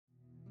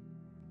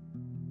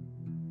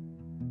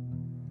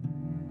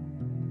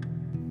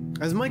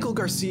As Michael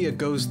Garcia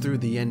goes through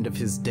the end of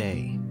his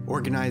day,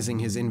 organizing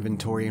his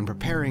inventory and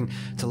preparing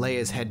to lay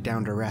his head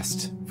down to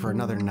rest for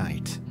another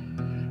night,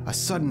 a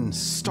sudden,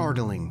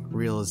 startling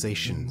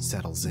realization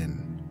settles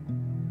in.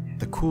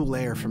 The cool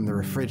air from the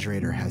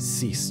refrigerator has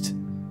ceased.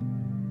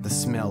 The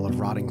smell of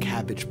rotting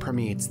cabbage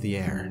permeates the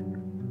air.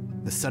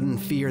 The sudden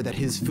fear that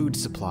his food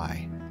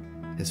supply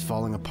is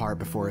falling apart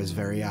before his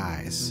very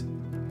eyes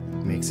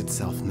makes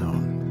itself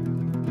known.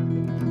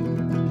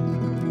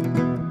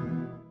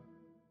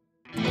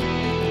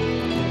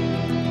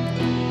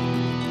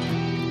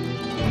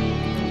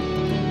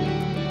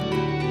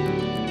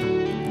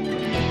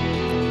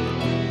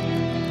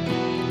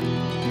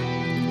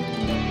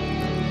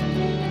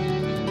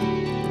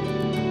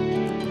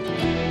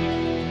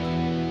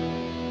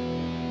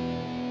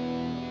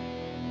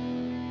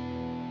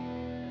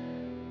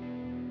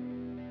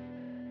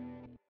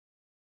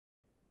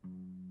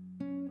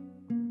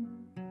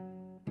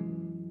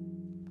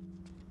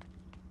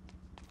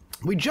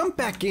 We jump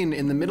back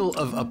in the middle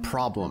of a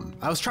problem.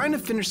 I was trying to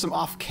finish some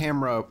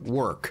off-camera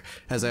work,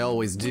 as I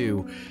always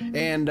do,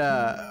 and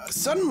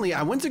suddenly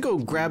I went to go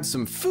grab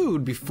some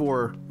food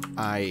before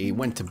I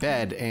went to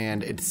bed,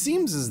 and it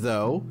seems as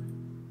though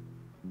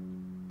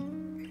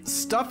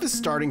stuff is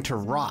starting to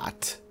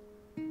rot.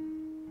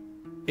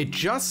 It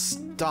just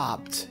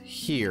stopped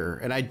here,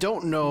 and I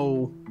don't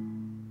know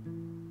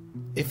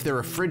if the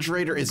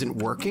refrigerator isn't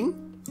working.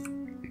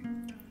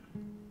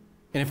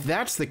 And if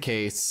that's the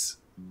case,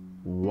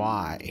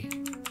 why?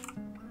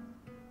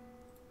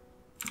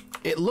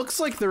 It looks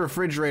like the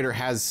refrigerator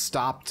has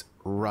stopped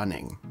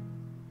running.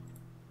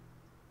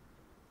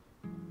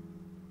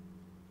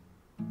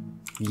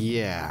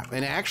 Yeah,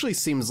 and it actually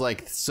seems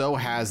like so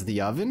has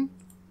the oven.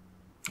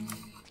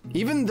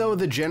 Even though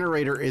the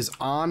generator is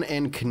on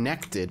and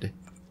connected,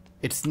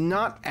 it's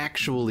not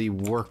actually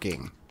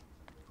working.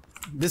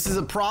 This is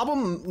a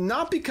problem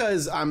not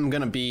because I'm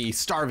gonna be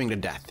starving to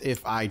death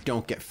if I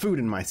don't get food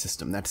in my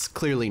system. That's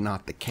clearly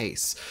not the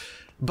case.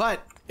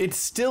 But it's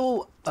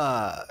still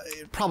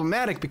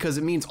problematic because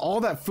it means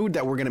all that food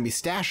that we're gonna be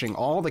stashing,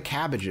 all the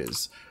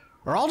cabbages,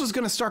 are all just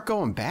gonna start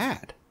going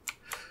bad.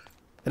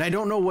 And I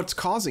don't know what's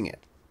causing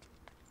it.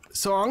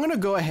 So I'm gonna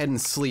go ahead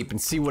and sleep and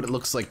see what it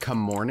looks like come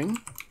morning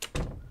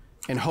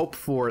and hope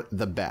for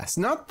the best.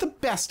 Not the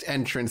best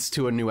entrance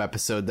to a new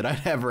episode that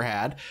I've ever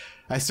had.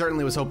 I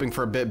certainly was hoping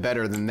for a bit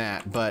better than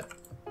that, but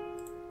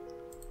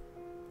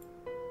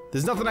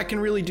there's nothing I can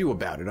really do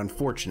about it,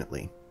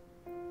 unfortunately.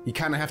 You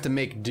kind of have to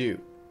make do.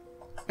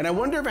 And I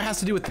wonder if it has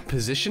to do with the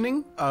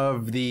positioning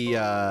of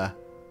the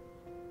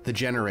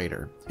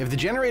generator. If the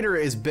generator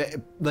is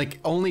like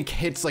only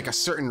hits like a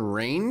certain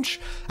range,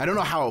 I don't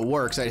know how it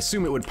works. I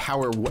assume it would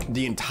power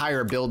the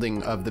entire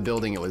building of the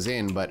building it was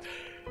in, but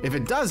if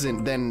it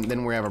doesn't,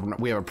 then we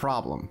have a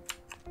problem.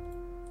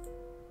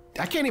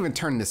 I can't even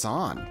turn this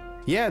on.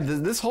 Yeah,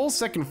 this whole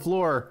second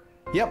floor.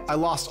 Yep, I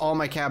lost all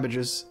my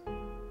cabbages.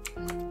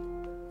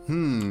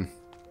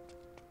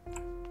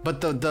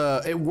 But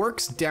it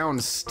works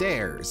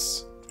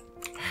downstairs.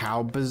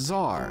 How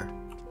bizarre.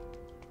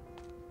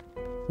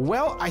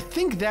 Well, I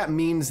think that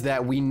means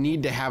that we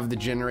need to have the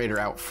generator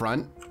out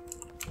front,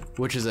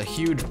 which is a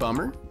huge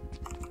bummer.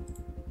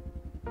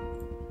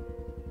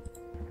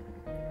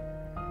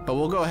 But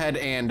we'll go ahead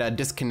and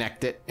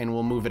disconnect it, and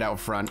we'll move it out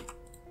front.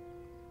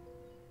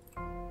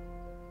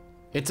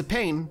 It's a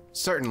pain,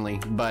 certainly,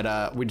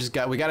 but we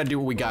gotta do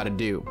what we gotta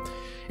do.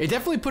 It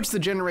definitely puts the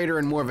generator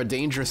in more of a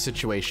dangerous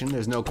situation.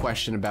 There's no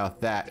question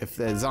about that. If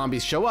the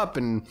zombies show up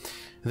and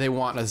they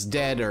want us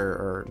dead,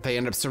 or they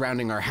end up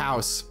surrounding our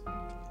house,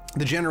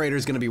 the generator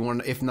is gonna be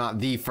one, if not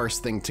the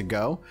first thing to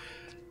go.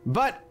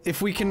 But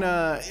if we can,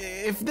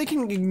 if they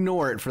can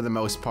ignore it for the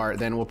most part,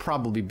 then we'll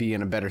probably be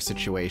in a better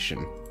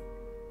situation.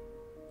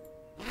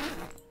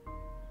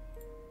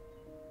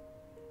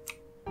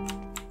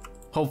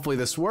 Hopefully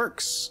this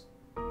works.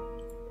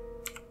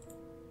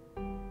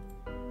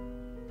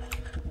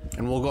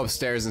 And we'll go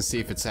upstairs and see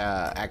if it's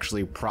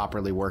actually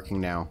properly working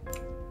now.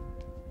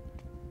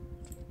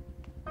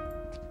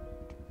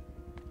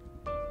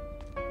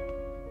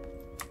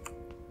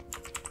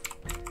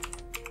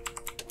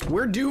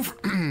 We're due for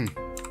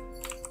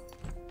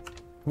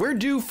we're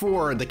due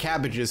for the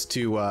cabbages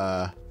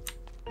to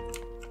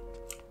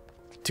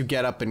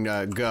get up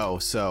and go,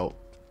 so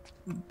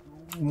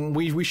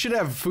we should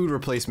have food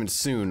replacement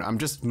soon. I'm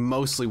just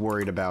mostly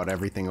worried about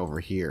everything over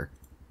here.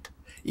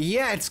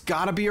 Yeah, it's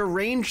gotta be a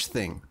ranged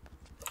thing.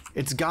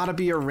 It's gotta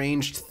be a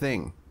ranged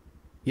thing.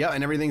 Yeah,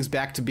 and everything's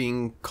back to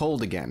being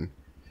cold again.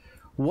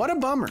 What a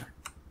bummer.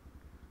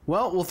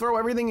 Well, we'll throw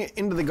everything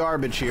into the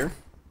garbage here.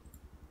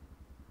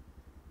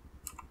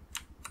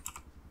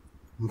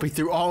 We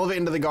threw all of it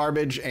into the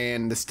garbage,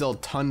 and there's still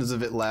tons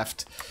of it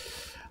left.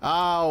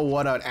 Oh,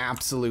 what an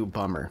absolute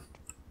bummer.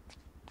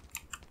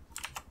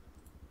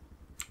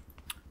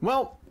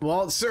 Well,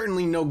 it's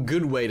certainly no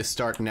good way to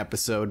start an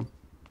episode.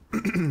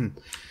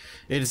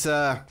 It's,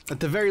 at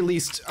the very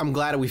least, I'm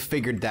glad we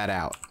figured that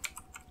out.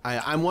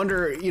 I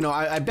wonder, you know,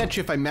 I bet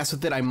you if I mess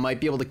with it, I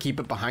might be able to keep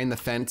it behind the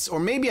fence. Or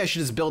maybe I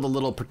should just build a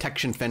little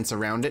protection fence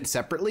around it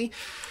separately.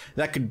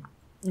 That could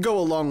go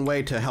a long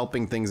way to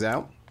helping things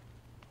out.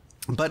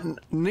 But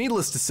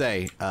needless to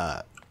say,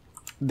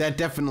 that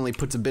definitely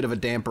puts a bit of a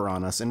damper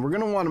on us. And we're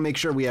going to want to make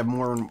sure we have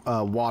more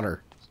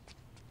water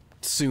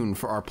soon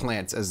for our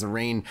plants as the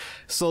rain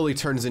slowly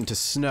turns into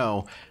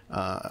snow.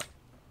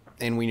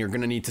 And we're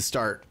going to need to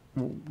start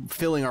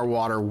filling our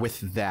water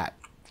with that.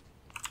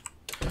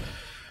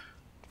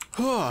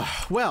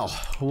 Well,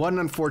 what an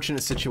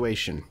unfortunate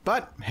situation.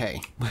 But,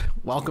 hey,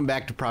 welcome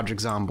back to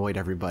Project Zomboid,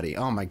 everybody.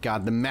 Oh my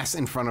god, the mess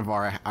in front of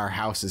our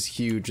house is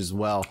huge as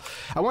well.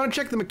 I want to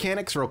check the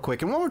mechanics real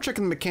quick, and while we're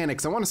checking the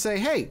mechanics, I want to say,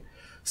 hey,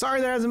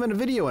 sorry there hasn't been a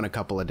video in a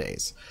couple of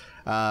days.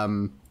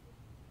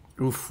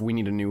 We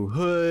need a new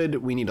hood,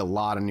 we need a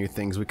lot of new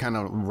things. We kind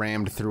of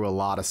rammed through a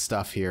lot of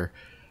stuff here.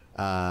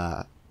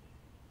 Our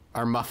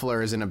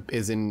muffler is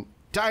in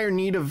dire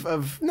need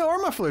of no, our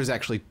muffler is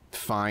actually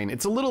fine.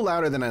 It's a little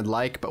louder than I'd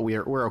like, but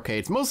we're okay.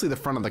 It's mostly the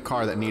front of the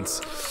car that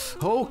needs...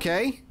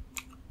 Okay.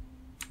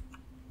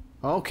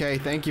 Okay,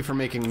 thank you for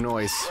making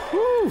noise.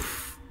 Whew.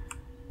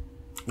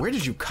 Where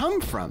did you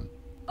come from?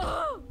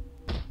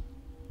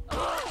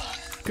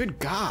 Good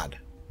God.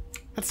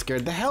 That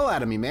scared the hell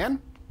out of me,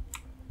 man.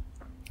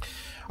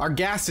 Our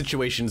gas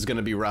situation is going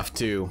to be rough,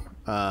 too.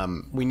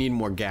 We need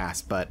more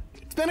gas, but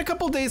it's been a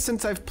couple days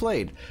since I've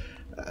played.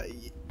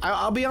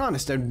 I'll be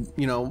honest,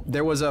 you know,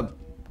 there was a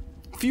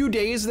few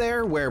days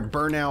there where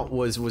burnout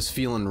was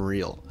feeling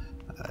real,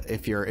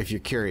 if you're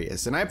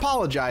curious. And I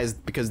apologize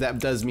because that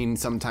does mean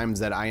sometimes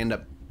that I end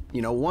up,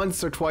 you know,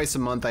 once or twice a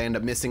month I end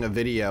up missing a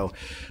video.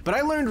 But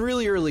I learned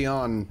really early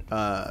on,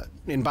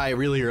 and by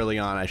really early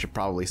on I should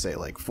probably say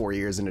like 4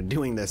 years into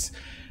doing this,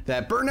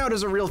 that burnout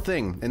is a real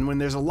thing. And when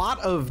there's a lot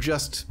of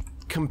just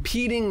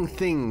competing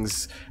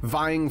things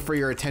vying for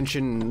your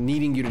attention,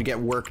 needing you to get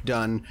work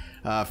done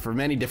for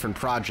many different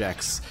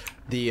projects,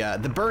 the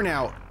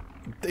burnout,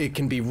 it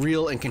can be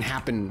real and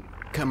can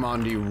come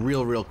on to you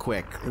real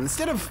quick. And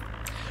instead of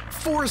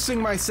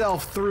forcing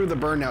myself through the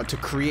burnout to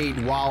create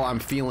while I'm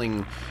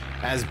feeling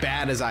as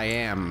bad as I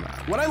am,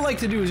 what I like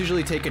to do is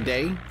usually take a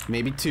day,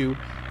 maybe two,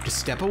 just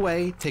step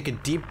away, take a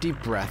deep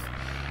breath,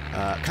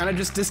 kind of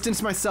just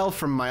distance myself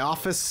from my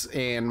office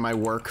and my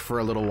work for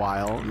a little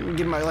while.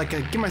 Give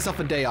myself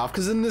a day off,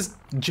 because in this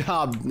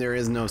job there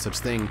is no such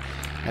thing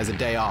as a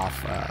day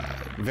off.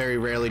 Very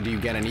rarely do you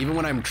get any. Even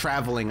when I'm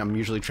traveling, I'm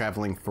usually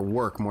traveling for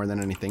work more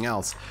than anything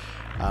else.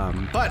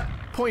 But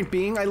point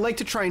being, I like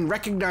to try and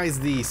recognize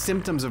the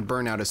symptoms of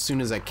burnout as soon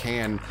as I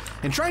can,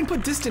 and try and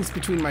put distance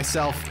between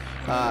myself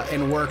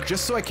and work,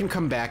 just so I can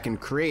come back and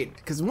create.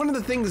 Because one of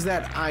the things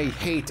that I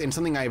hate, and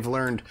something I've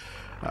learned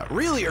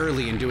really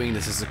early in doing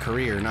this as a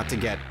career, not to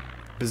get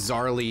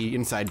bizarrely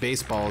inside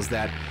baseball, is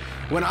that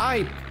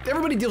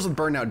everybody deals with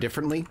burnout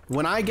differently.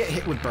 When I get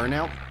hit with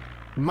burnout,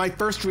 my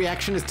first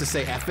reaction is to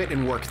say F it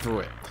and work through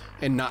it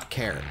and not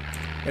care.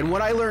 And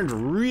what I learned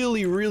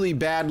really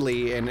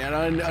badly, and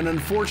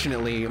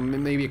unfortunately,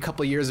 maybe a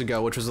couple of years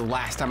ago, which was the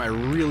last time I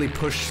really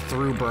pushed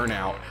through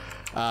burnout,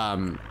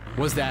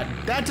 was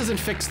that doesn't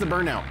fix the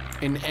burnout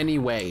in any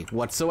way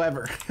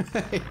whatsoever.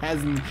 It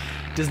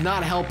does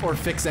not help or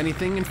fix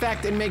anything. In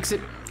fact, it makes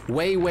it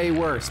way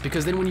worse,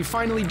 because then when you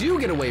finally do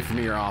get away from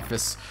your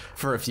office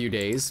for a few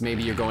days,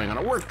 maybe you're going on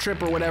a work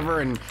trip or whatever,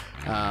 and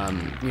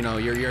you know,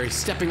 you're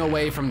stepping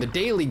away from the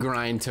daily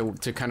grind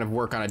to kind of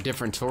work on a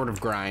different sort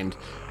of grind.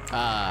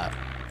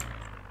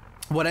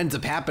 What ends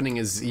up happening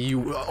is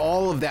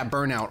all of that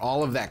burnout,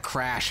 all of that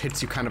crash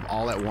hits you kind of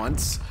all at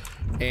once,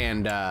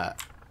 and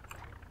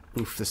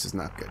oof, this is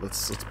not good.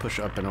 Let's push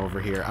up and over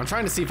here. I'm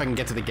trying to see if I can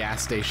get to the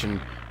gas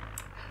station.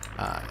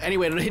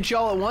 Anyway, it'll hit you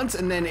all at once,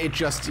 and then it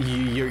just,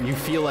 you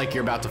feel like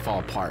you're about to fall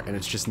apart, and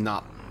it's just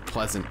not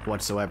pleasant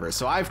whatsoever.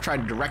 So I've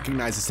tried to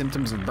recognize the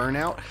symptoms of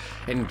burnout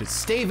and to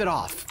stave it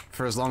off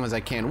for as long as I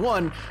can.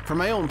 One, for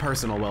my own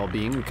personal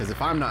well-being, because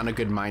if I'm not in a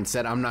good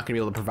mindset, I'm not going to be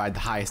able to provide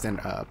the highest end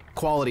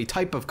quality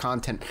type of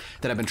content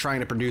that I've been trying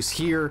to produce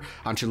here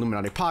on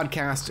Illuminati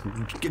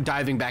Podcast,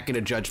 diving back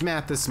into Judge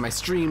Mathis, my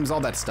streams,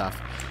 all that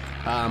stuff.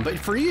 But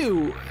for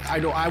you,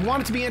 I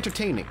want it to be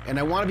entertaining, and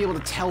I want to be able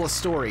to tell a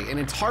story, and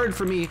it's hard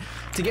for me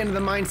to get into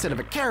the mindset of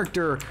a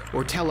character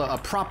or tell a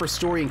proper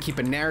story and keep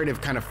a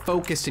narrative kind of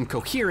focused and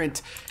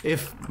coherent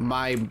if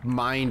my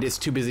mind is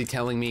too busy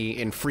telling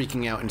me and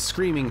freaking out and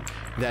screaming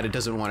that it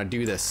doesn't want to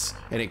do this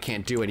and it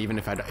can't do it, even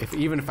if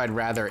I'd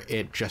rather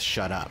it just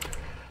shut up.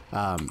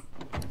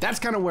 That's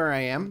kind of where I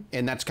am,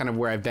 and that's kind of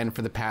where I've been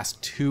for the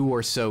past 2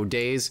 or so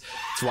days.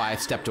 That's why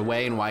I've stepped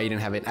away, and why you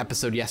didn't have an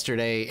episode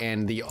yesterday,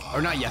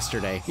 or not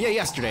yesterday. Yeah,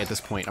 yesterday at this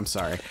point, I'm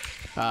sorry.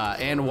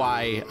 And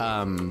why,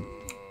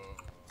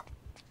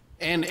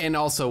 and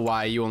also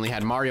why you only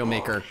had Mario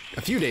Maker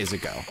a few days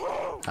ago.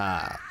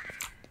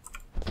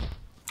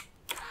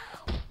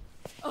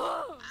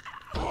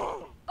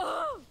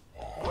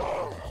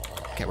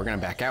 Okay, we're gonna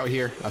back out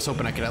here. I was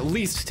hoping I could at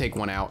least take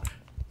one out.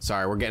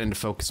 Sorry, we're getting into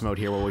focus mode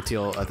here. We'll wait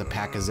till the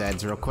pack of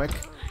Zeds real quick.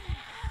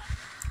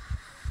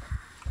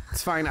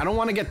 It's fine. I don't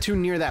want to get too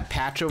near that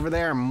patch over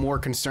there. I'm more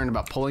concerned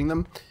about pulling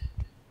them.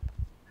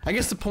 I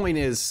guess the point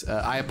is,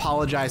 I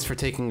apologize for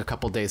taking a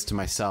couple days to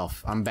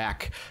myself. I'm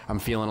back. I'm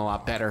feeling a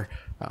lot better.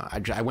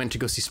 I went to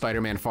go see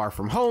Spider-Man Far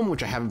From Home,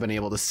 which I haven't been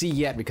able to see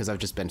yet because I've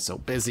just been so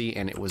busy,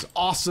 and it was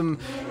awesome.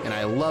 And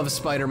I love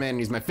Spider-Man.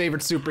 He's my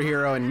favorite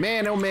superhero, and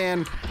man, oh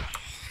man,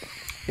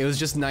 it was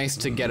just nice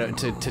to get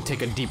to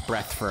take a deep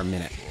breath for a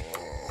minute.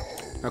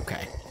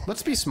 Okay,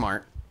 let's be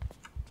smart.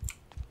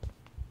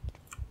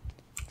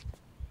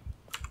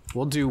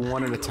 We'll do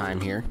one at a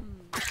time here.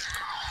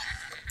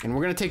 And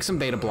we're gonna take some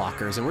beta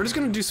blockers, and we're just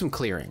gonna do some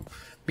clearing.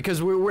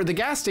 Because we're the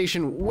gas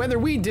station, whether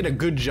we did a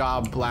good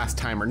job last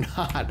time or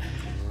not,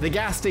 the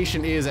gas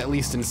station is, at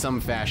least in some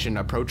fashion,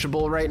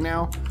 approachable right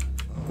now,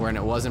 when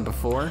it wasn't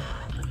before.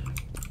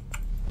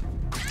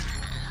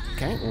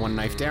 Okay, one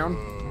knife down.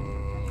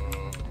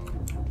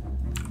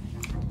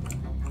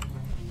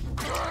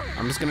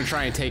 I'm just gonna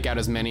try and take out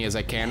as many as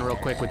I can real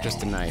quick with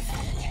just a knife.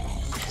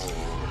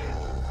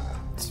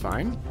 It's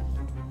fine.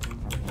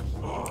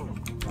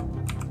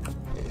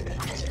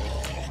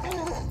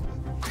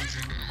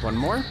 One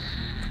more.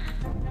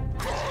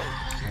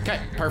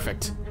 Okay,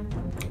 perfect.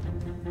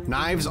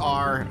 Knives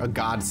are a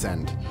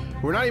godsend.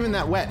 We're not even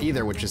that wet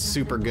either, which is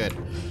super good.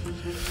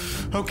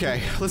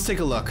 Okay, let's take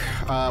a look.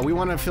 We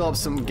want to fill up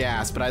some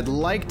gas, but I'd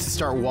like to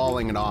start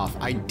walling it off.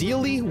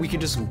 Ideally, we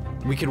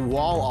could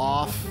wall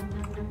off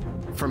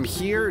from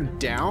here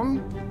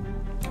down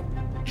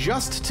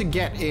just to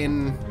get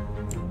in.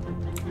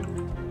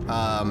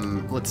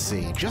 Let's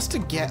see, just to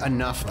get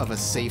enough of a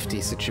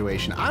safety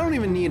situation. I don't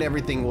even need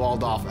everything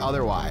walled off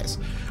otherwise.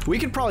 We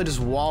could probably just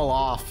wall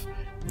off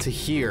to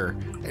here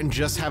and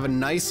just have a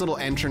nice little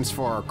entrance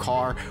for our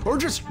car, or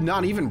just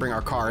not even bring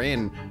our car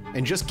in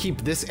and just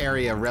keep this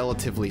area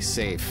relatively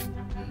safe.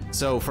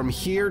 So from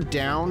here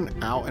down,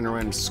 out, and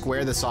around,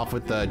 square this off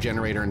with the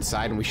generator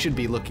inside, and we should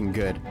be looking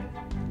good.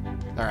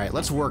 All right,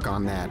 let's work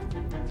on that.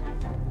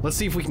 Let's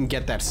see if we can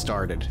get that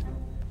started.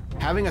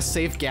 Having a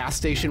safe gas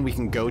station we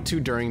can go to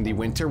during the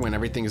winter when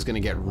everything is going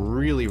to get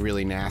really,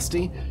 really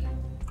nasty,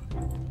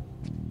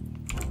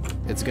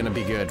 it's going to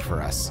be good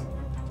for us.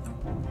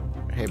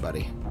 Hey,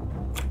 buddy.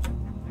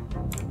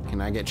 Can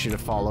I get you to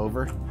fall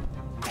over?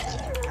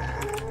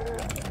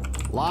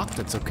 Locked,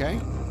 that's okay.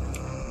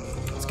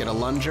 Let's get a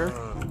lunger.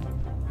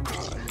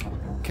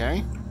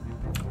 Okay.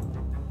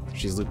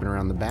 She's looping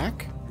around the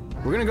back.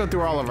 We're going to go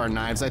through all of our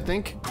knives, I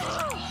think.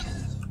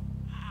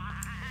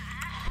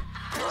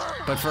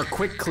 But for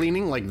quick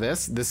cleaning like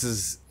this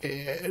is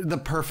the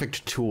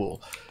perfect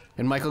tool.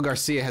 And Michael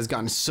Garcia has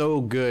gotten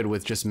so good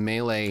with just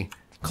melee,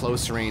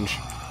 close range,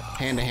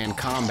 hand-to-hand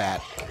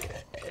combat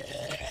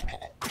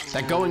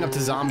that going up to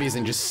zombies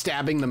and just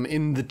stabbing them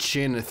in the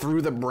chin,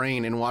 through the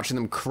brain, and watching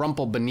them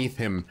crumple beneath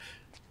him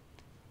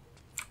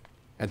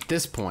at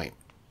this point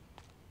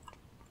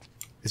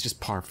is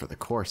just par for the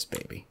course,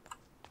 baby.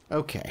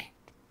 Okay,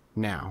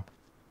 now.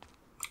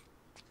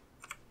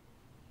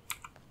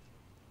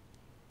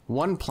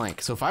 One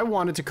plank. So if I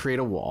wanted to create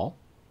a wall,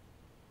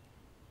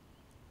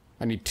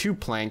 I need 2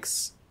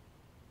 planks,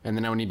 and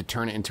then I would need to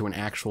turn it into an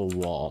actual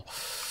wall.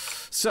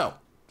 So,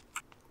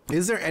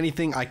 is there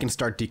anything I can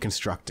start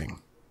deconstructing?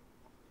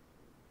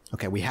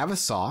 Okay, we have a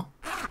saw.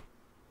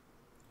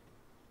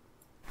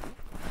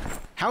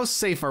 How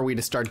safe are we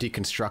to start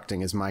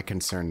deconstructing is my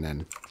concern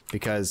then.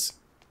 Because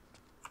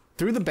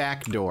through the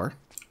back door,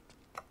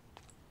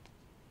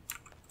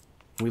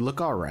 we look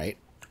all right.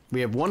 We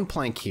have 1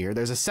 plank here.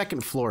 There's a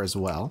 2nd floor as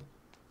well.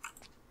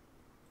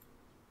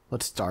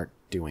 Let's start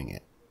doing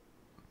it.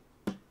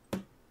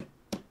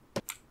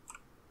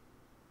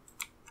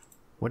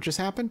 What just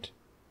happened?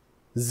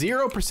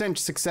 0%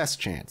 success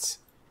chance.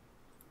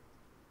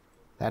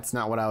 That's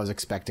not what I was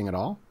expecting at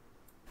all.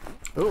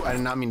 Oh, I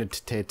did not mean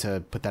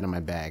to put that in my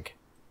bag.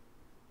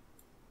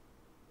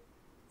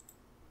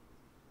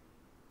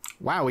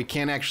 Wow, we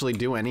can't actually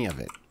do any of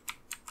it.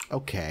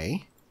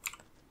 Okay.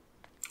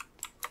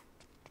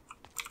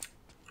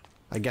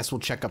 I guess we'll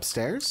check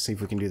upstairs, see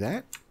if we can do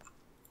that.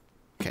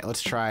 Okay,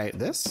 let's try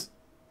this.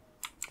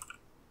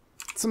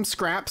 Some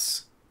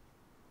scraps.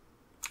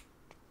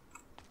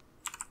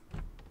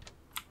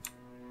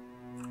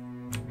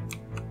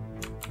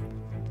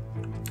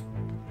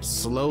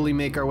 Slowly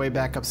make our way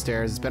back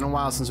upstairs. It's been a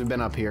while since we've been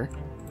up here.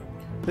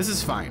 This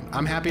is fine.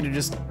 I'm happy to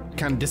just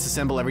kind of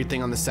disassemble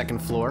everything on the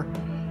 2nd floor.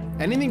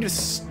 Anything to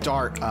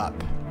start up.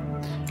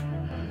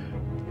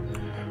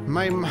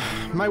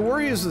 My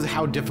worry is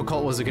how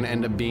difficult was it going to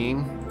end up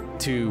being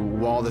to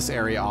wall this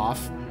area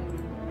off,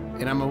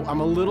 and I'm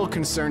a little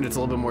concerned it's a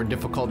little bit more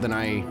difficult than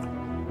I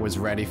was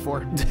ready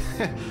for.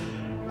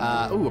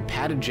 Ooh, a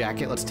padded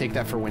jacket. Let's take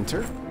that for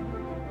winter.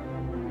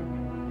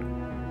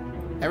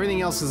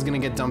 Everything else is going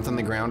to get dumped on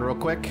the ground real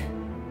quick.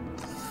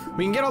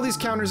 We can get all these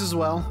counters as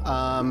well.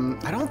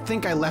 I don't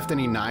think I left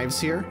any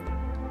knives here.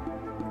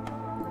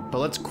 But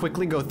let's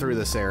quickly go through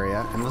this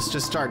area, and let's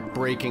just start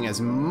breaking as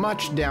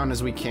much down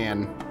as we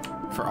can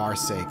for our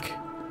sake.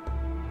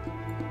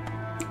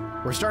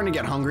 We're starting to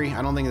get hungry.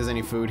 I don't think there's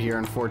any food here,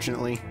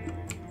 unfortunately.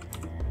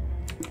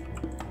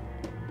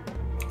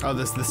 Oh,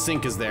 the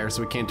sink is there,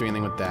 so we can't do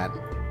anything with that.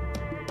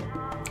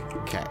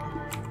 Okay.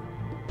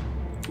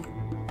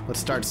 Let's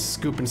start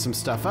scooping some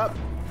stuff up.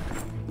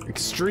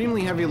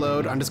 Extremely heavy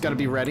load. I'm just gotta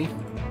be ready.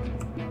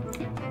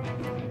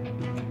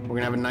 We're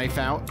gonna have a knife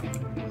out.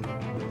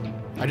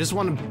 I just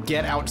want to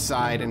get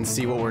outside and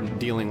see what we're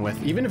dealing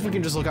with. Even if we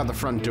can just look out the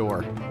front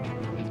door.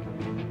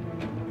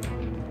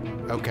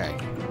 Okay.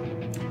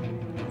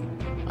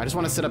 I just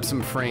want to set up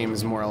some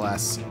frames, more or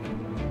less.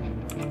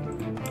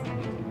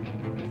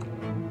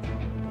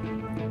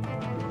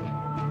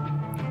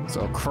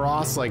 So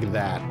across like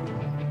that.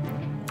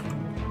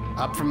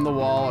 Up from the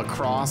wall,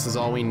 across is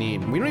all we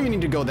need. We don't even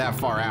need to go that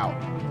far out.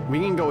 We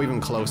can go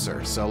even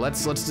closer. So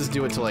let's just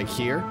do it to like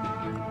here.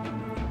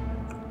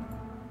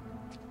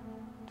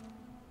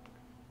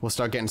 We'll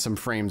start getting some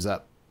frames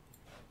up.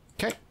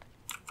 Okay.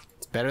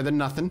 It's better than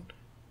nothing.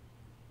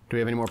 Do we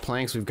have any more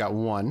planks? We've got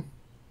one.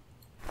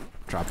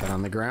 Drop that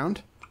on the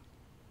ground.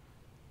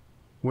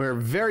 We're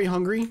very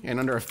hungry and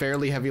under a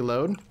fairly heavy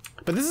load.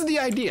 But this is the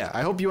idea.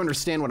 I hope you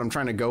understand what I'm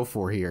trying to go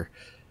for here.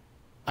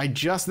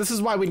 This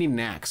is why we need an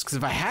axe. Because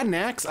if I had an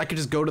axe, I could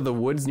just go to the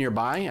woods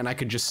nearby and I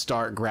could just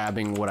start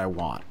grabbing what I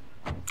want.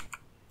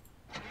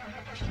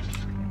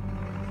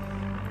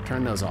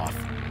 Turn those off.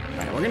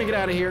 Alright, we're gonna get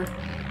out of here.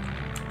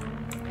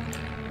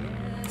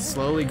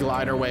 Slowly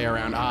glide our way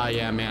around. Ah,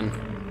 yeah, man.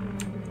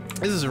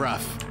 This is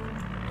rough.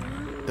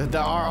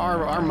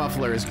 Our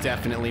muffler is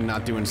definitely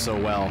not doing so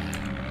well.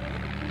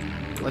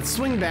 Let's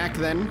swing back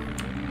then.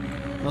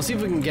 Let's see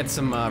if we can get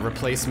some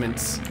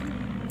replacements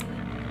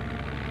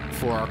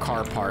for our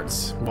car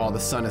parts while the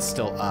sun is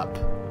still up.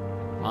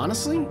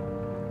 Honestly,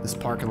 this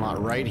parking lot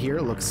right here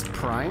looks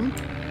prime.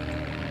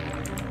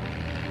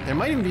 There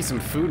might even be some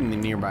food in the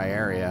nearby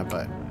area,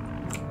 but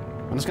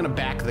I'm just gonna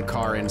back the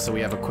car in so we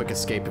have a quick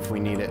escape if we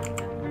need it.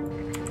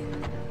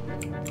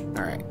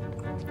 Alright,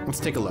 let's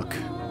take a look.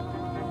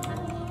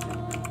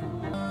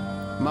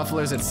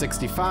 Muffler's at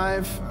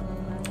 65.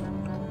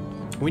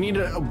 We need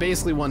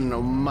basically one in a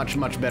much,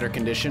 much better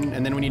condition,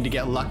 and then we need to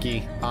get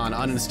lucky on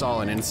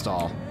uninstall and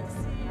install.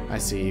 I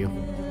see you.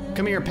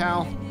 Come here,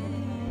 pal.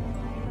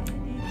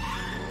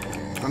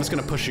 I'm just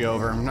gonna push you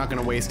over. I'm not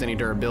gonna waste any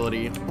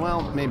durability.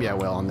 Well, maybe I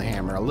will on the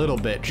hammer. A little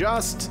bit.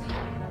 Just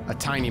a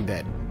tiny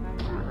bit.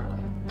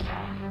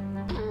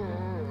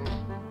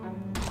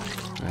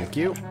 Thank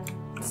you.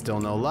 Still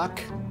no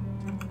luck.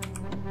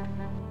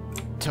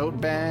 Tote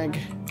bag.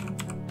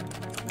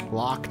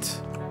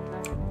 Locked.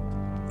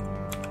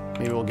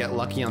 Maybe we'll get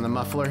lucky on the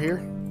muffler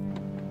here.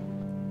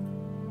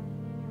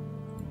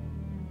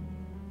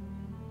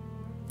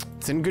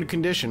 It's in good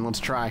condition. Let's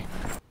try.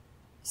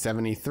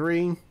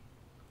 73.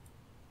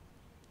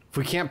 If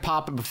we can't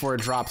pop it before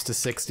it drops to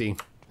 60,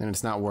 then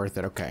it's not worth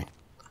it. Okay.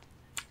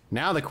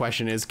 Now the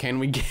question is, can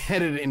we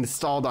get it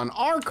installed on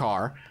our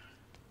car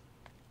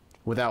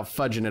without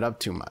fudging it up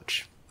too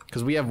much?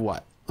 Because we have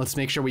what? Let's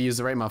make sure we use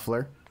the right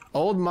muffler.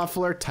 Old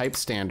muffler, type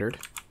standard.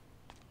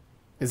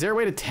 Is there a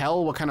way to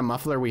tell what kind of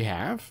muffler we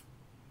have?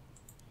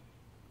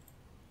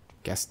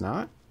 Guess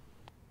not.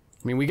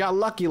 I mean, we got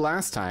lucky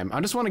last time. I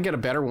just want to get a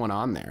better one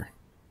on there.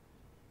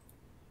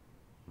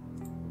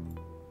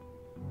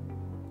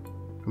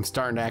 I'm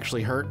starting to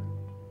actually hurt.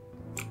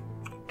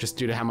 Just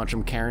due to how much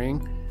I'm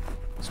carrying.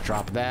 Let's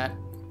drop that.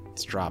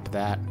 Let's drop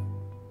that.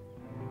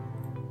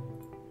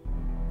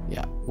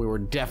 Yeah, we were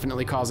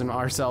definitely causing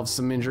ourselves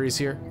some injuries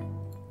here.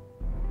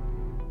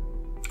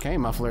 Okay,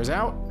 muffler's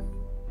out.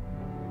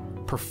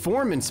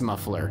 Performance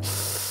muffler.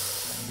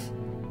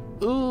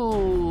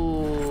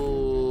 Ooh.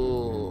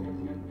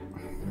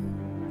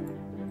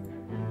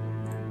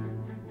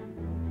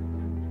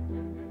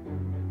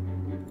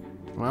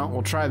 Well,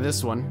 we'll try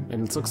this one,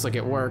 and it looks like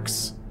it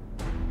works.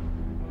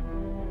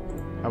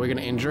 Are we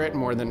gonna injure it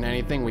more than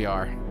anything? We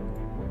are.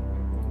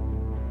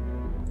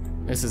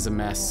 This is a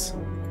mess.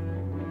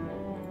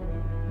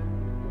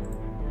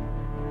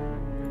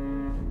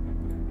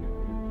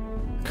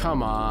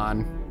 Come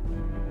on.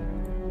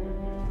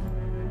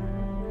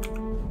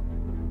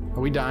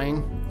 Are we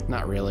dying?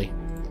 Not really.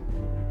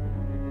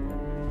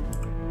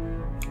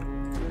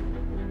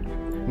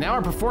 Now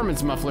our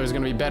performance muffler is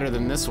gonna be better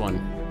than this one.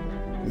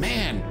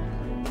 Man,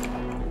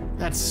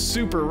 that's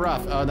super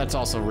rough. Oh, that's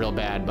also real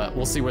bad, but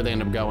we'll see where they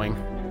end up going.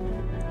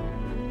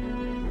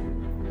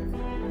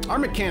 Our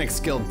mechanic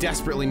skill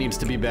desperately needs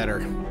to be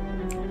better.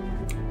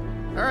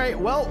 All right,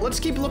 well, let's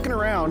keep looking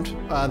around.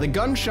 The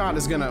gunshot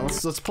is gonna,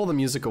 let's pull the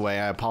music away,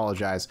 I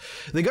apologize.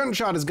 The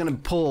gunshot is gonna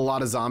pull a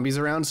lot of zombies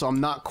around, so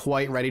I'm not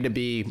quite ready to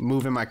be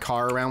moving my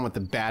car around with the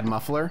bad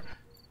muffler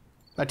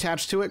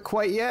attached to it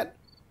quite yet.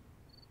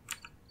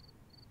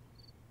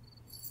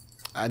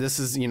 This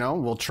is, you know,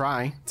 we'll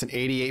try. It's an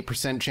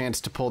 88% chance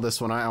to pull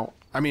this one out.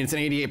 I mean, it's an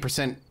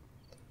 88%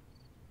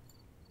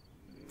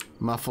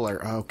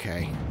 muffler,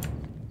 okay.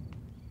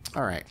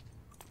 All right.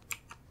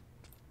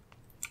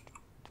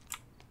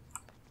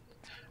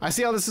 I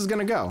see how this is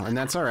gonna go, and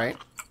that's all right.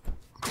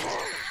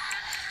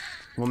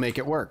 We'll make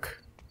it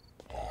work.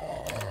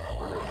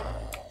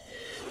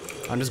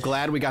 I'm just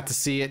glad we got to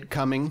see it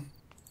coming.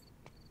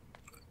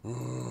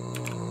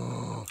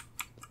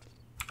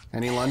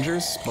 Any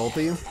lungers? Both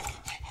of you?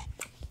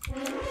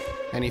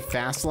 Any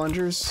fast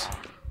lungers?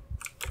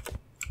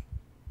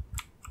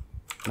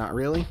 Not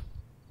really?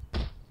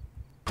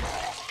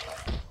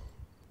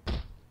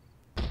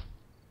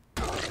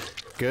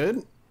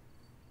 Good.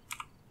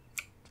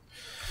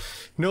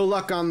 No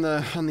luck on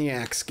the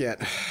axe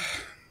yet.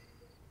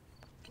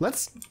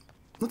 Let's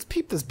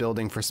peep this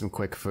building for some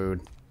quick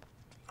food.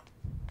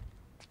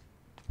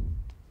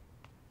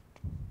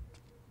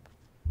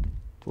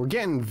 We're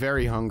getting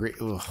very hungry.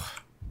 Ugh.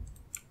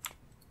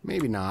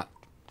 Maybe not.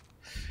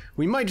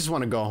 We might just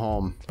want to go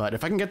home, but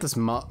if I can get this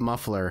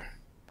muffler...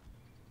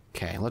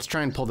 Okay, let's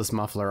try and pull this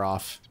muffler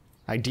off.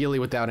 Ideally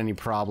without any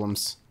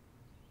problems.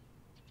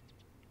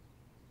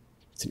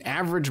 It's an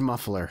average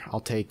muffler. I'll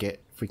take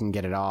it if we can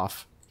get it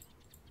off.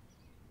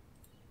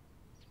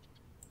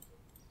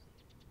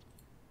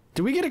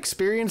 Do we get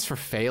experience for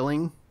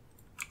failing?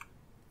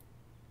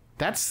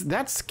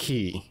 That's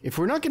key. If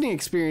we're not getting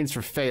experience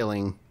for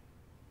failing,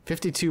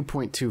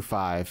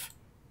 52.25.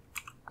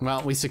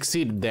 Well, we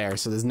succeeded there,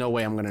 so there's no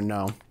way I'm gonna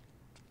know.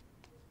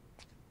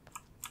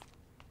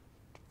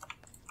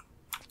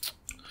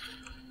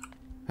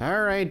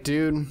 Alright,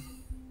 dude.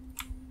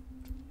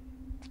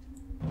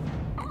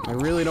 I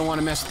really don't want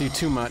to mess with you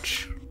too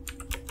much.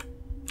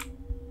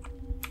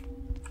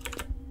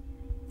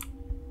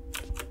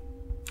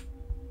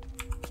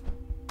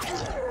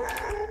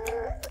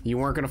 You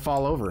weren't gonna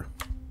fall over.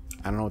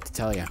 I don't know what to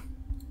tell you.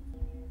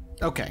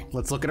 Okay,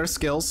 let's look at our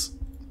skills.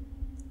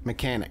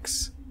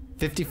 Mechanics.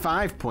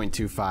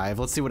 55.25.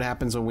 Let's see what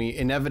happens when we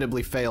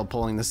inevitably fail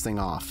pulling this thing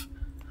off.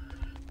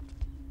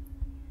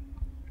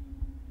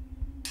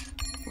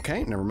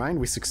 Okay, never mind,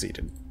 we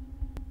succeeded.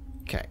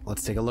 Okay,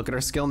 let's take a look at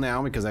our skill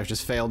now because I've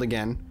just failed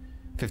again.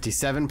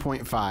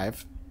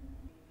 57.5.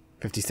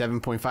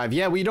 57.5.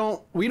 Yeah, we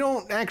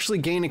don't actually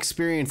gain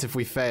experience if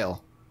we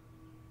fail.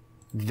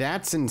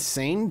 That's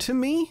insane to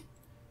me.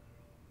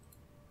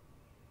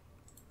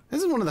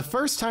 This is one of the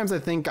first times I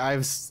think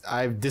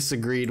I've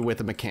disagreed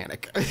with a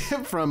mechanic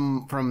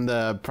from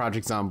the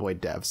Project Zomboid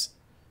devs.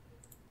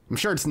 I'm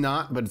sure it's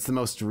not, but it's the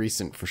most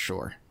recent for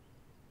sure.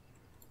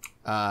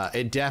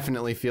 It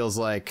definitely feels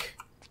like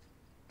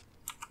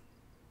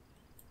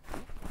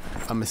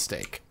a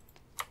mistake.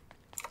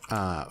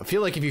 I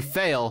feel like if you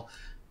fail,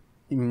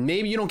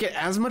 maybe you don't get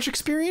as much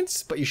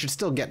experience, but you should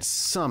still get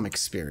some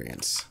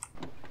experience.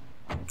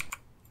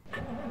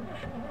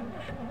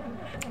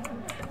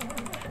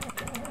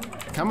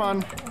 Come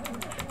on.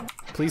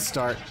 Please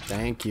start.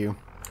 Thank you.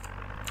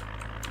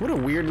 What a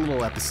weird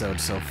little episode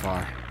so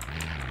far.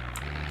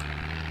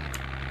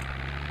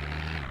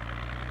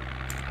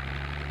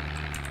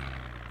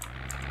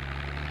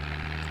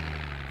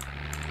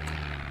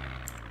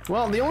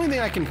 Well, the only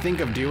thing I can think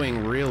of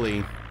doing,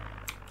 really,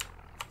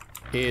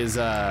 is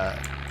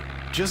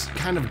just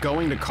kind of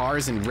going to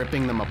cars and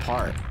ripping them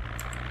apart.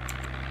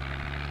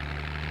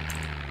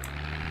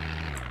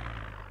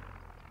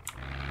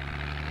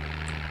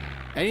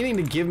 Anything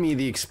to give me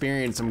the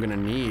experience I'm gonna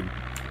need,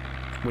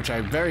 which I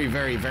very,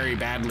 very, very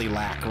badly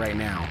lack right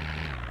now.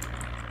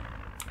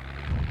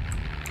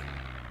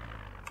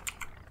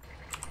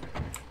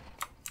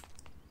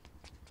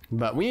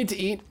 But we need to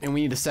eat, and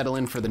we need to settle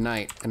in for the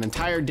night. An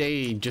entire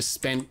day just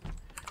spent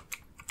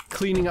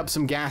cleaning up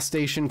some gas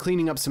station,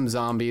 cleaning up some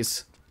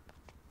zombies,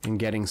 and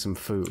getting some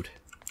food.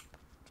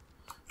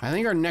 I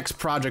think our next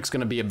project's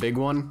gonna be a big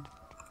one.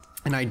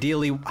 And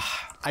ideally,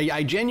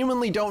 I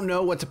genuinely don't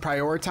know what to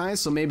prioritize,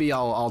 so maybe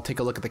I'll take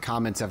a look at the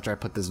comments after I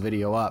put this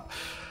video up.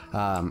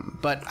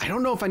 But I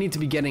don't know if I need to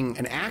be getting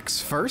an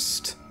axe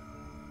first,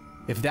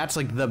 if that's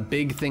like the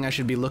big thing I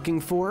should be looking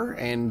for,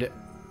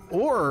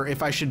 or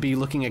if I should be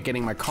looking at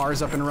getting my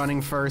cars up and running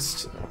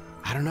first.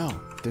 I don't know.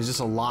 There's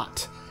just a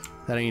lot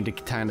that I need to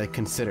kind of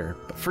consider.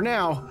 But for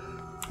now,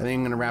 I think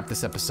I'm gonna wrap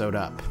this episode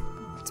up.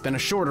 It's been a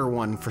shorter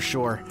one for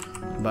sure,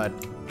 but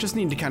just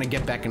need to kind of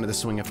get back into the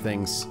swing of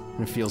things,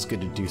 and it feels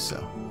good to do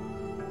so.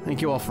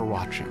 Thank you all for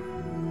watching.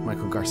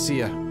 Michael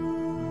Garcia.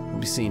 We'll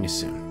be seeing you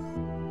soon.